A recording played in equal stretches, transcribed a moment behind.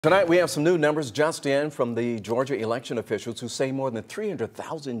Tonight, we have some new numbers just in from the Georgia election officials who say more than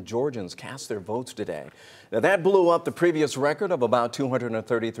 300,000 Georgians cast their votes today. Now, that blew up the previous record of about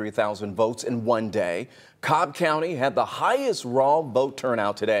 233,000 votes in one day. Cobb County had the highest raw vote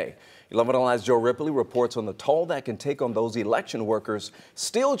turnout today. 11 Alive's Joe Ripley reports on the toll that can take on those election workers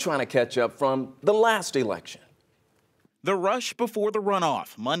still trying to catch up from the last election. The rush before the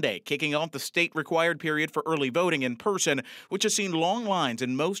runoff, Monday, kicking off the state-required period for early voting in person, which has seen long lines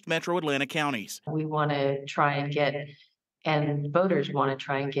in most metro Atlanta counties. We want to try and and voters want to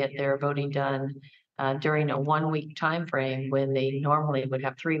try and get their voting done during a 1-week time frame when they normally would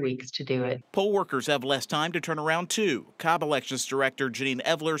have 3 weeks to do it. Poll workers have less time to turn around, too. Cobb Elections Director Janine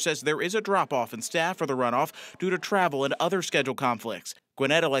Evler says there is a drop-off in staff for the runoff due to travel and other schedule conflicts.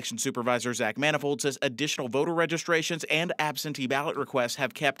 Gwinnett Election Supervisor Zach Manifold says additional voter registrations and absentee ballot requests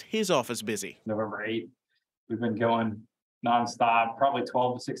have kept his office busy. November 8th, we've been going nonstop, probably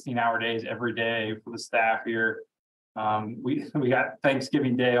 12 to 16-hour days every day for the staff here. We got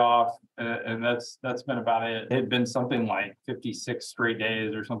Thanksgiving Day off, and that's been about it. It had been something like 56 straight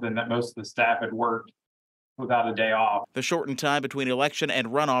days or something that most of the staff had worked without a day off. The shortened time between election and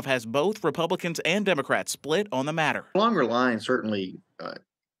runoff has both Republicans and Democrats split on the matter. Longer lines certainly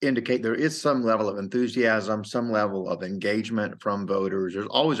indicate there is some level of enthusiasm, some level of engagement from voters. There's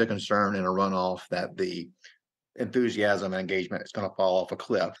always a concern in a runoff that the enthusiasm and engagement is going to fall off a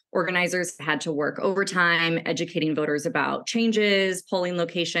cliff. Organizers had to work overtime, educating voters about changes, polling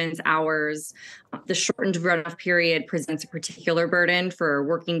locations, hours. The shortened runoff period presents a particular burden for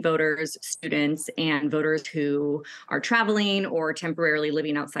working voters, students, and voters who are traveling or temporarily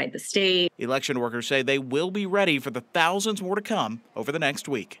living outside the state. Election workers say they will be ready for the thousands more to come over the next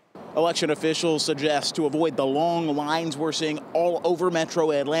week. Election officials suggest to avoid the long lines we're seeing all over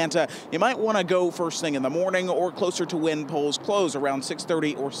metro Atlanta, you might want to go first thing in the morning or closer to when polls close around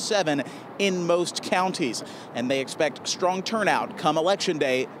 6:30 or 7 in most counties. And they expect strong turnout come Election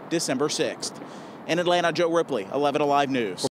Day, December 6th. In Atlanta, Joe Ripley, 11 Alive News.